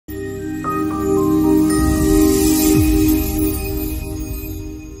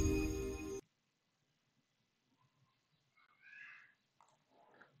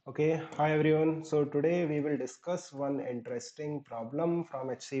Okay, hi everyone. So today we will discuss one interesting problem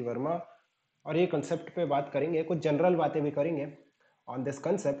from H.C. Verma और ये concept पे बात करेंगे, कुछ general बातें भी करेंगे on this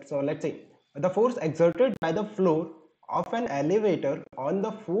concept. So let's see. The force exerted by the floor of an elevator on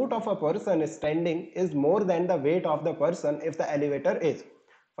the foot of a person standing is more than the weight of the person if the elevator is.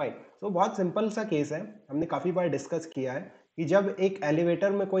 Fine. So बहुत simple सा case है, हमने काफी बार discuss किया है कि जब एक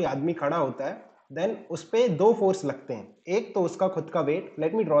एलिवेटर में कोई आदमी खड़ा होता है देन उस पे दो फोर्स लगते हैं, एक तो उसका खुद का wait,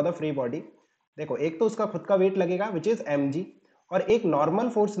 let me draw the free body. देखो, एक तो उसका खुद का वेट लगेगा विच इज mg, और एक नॉर्मल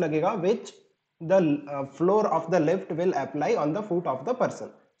फोर्स लगेगा which the floor of the lift will apply on the foot of the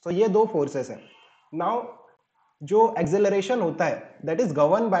person. सो ये दो फोर्सेस हैं। नाउ जो एक्सेलरेशन होता है that is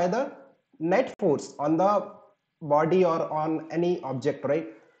govern by the net force on the body और ऑन एनी ऑब्जेक्ट,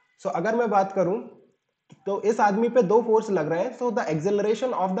 राइट। सो अगर मैं बात करूं तो इस आदमी पे दो फोर्स लग रहे हैं, so the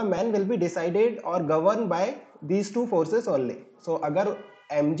acceleration of the man will be decided और govern by these two forces only. सो अगर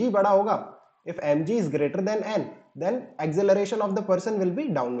mg बड़ा होगा, if mg is greater than n, then acceleration of the person will be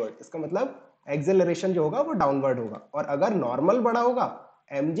downward. इसका मतलब acceleration जो होगा वो downward होगा। और अगर नॉर्मल बड़ा होगा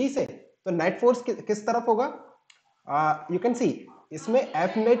mg से, तो नेट फोर्स किस तरफ होगा? यू कैन सी इसमें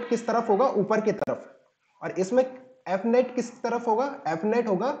एफ नेट किस तरफ होगा? ऊपर की तरफ। और इसमें एफ नेट किस तरफ होगा? एफ नेट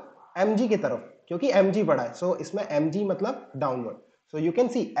होगा mg की तरफ, क्योंकि mg बड़ा है। सो इसमें mg मतलब downward. So you can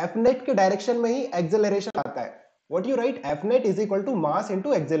C F net के डायरेक्शन में ही एक्सेलरेशन आता है। What you right? F net is equal to mass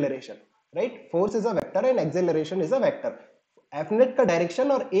into acceleration, right. Force is a vector and acceleration is a vector. F net का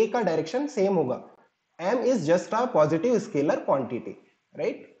direction और a का direction same होगा। m is just a positive scalar quantity,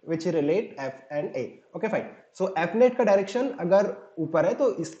 right, which relate f and a. Okay, fine. So f net का direction अगर ऊपर है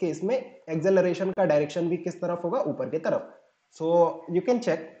तो इस केस में एक्सेलरेशन का डायरेक्शन भी किस तरफ होगा? ऊपर की तरफ। सो यू कैन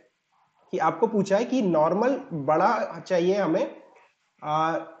चेक कि आपको पूछा है कि नॉर्मल बड़ा चाहिए हमें,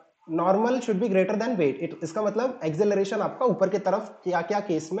 normal should be greater than wait. इसका मतलब एक्सेलरेशन आपका ऊपर की तरफ क्या क्या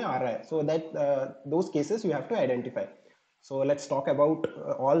केस में आ रहा है। So that those cases you have to identify. So let's talk about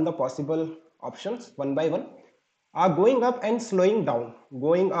all the possible options one by one. Going up and slowing down.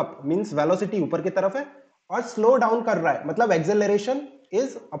 Going up means velocity ऊपर की तरफ है, और स्लो डाउन कर रहा है मतलब acceleration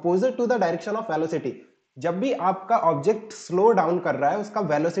is opposite to the direction of velocity. जब भी आपका ऑब्जेक्ट स्लो डाउन कर रहा है, उसका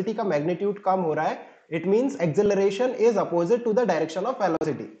वेलोसिटी का मैग्नीट्यूड कम हो रहा है, it means acceleration is opposite to the direction of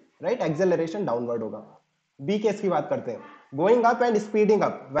velocity, right. Acceleration downward होगा। बी केस की बात करते हैं। Going up and speeding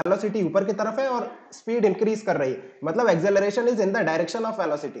up, velocity ऊपर की तरफ है और स्पीड इंक्रीज कर रही है, मतलब acceleration is in the direction of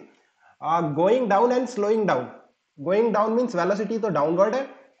velocity. Going down and slowing down. Going down means velocity तो डाउनवर्ड है,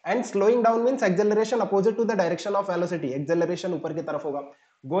 and slowing down means acceleration opposite to the direction of velocity, acceleration ऊपर की तरफ होगा।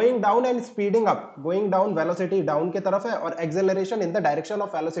 Going down and speeding up, going down velocity down की तरफ है और acceleration in the direction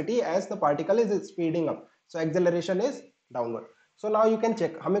of velocity as the particle is speeding up, so acceleration is downward. So now you can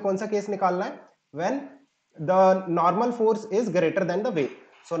check हमें कौन सा केस निकालना है? When the normal force is greater than the wait.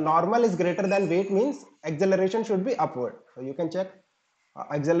 So normal is greater than wait means acceleration should be upward. So you can check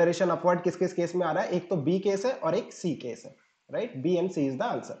acceleration upward किस किस case में आ रहा है? एक तो बी केस है और एक सी केस है, right. B and C is the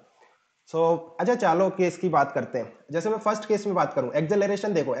answer. सो अच्छा, चलो केस की बात करते हैं। जैसे मैं फर्स्ट केस में बात करूं,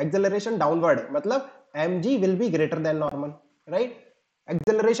 एक्सेलरेशन देखो, एक्सेलरेशन डाउनवर्ड है मतलब mg will be greater than normal, right.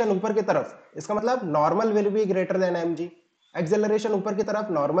 Acceleration ऊपर की तरफ, इसका मतलब normal will be greater than mg। Acceleration ऊपर की तरफ,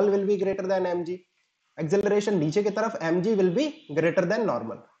 normal will be greater than mg। Acceleration नीचे की तरफ, mg will be greater than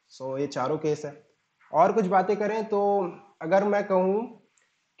normal. सो ये चारों केस है। और कुछ बातें करें तो अगर मैं कहूं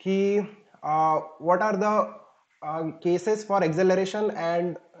कि what are the cases for acceleration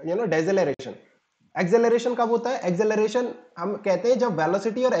and डेसेलरेशन। Acceleration कब होता है? एक्सेलरेशन हम कहते हैं जब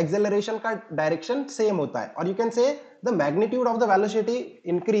वेलोसिटी और एक्सेलरेशन का डायरेक्शन सेम होता है, और you can say the magnitude of the velocity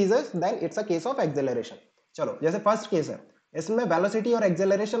increases, then it's a case of acceleration. चलो, जैसे फर्स्ट केस है, इसमें वेलोसिटी और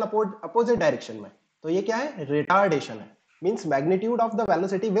एक्सेलरेशन अपोजिट डायरेक्शन में, तो ये क्या है? रिटार्डेशन है, means magnitude of the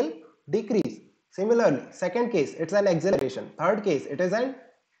velocity will decrease. Similarly, second case, it's an acceleration. Third case, it is an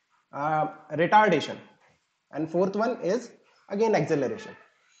retardation. And fourth one is again acceleration.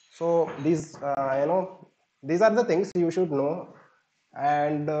 So these, these are the things you should know.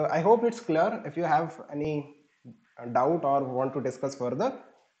 And I hope it's clear. If you have any doubt or want to discuss further,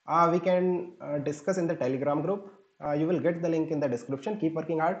 we can discuss in the Telegram group. You will get the link in the description. Keep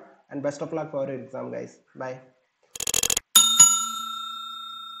working hard and best of luck for your exam, guys. Bye.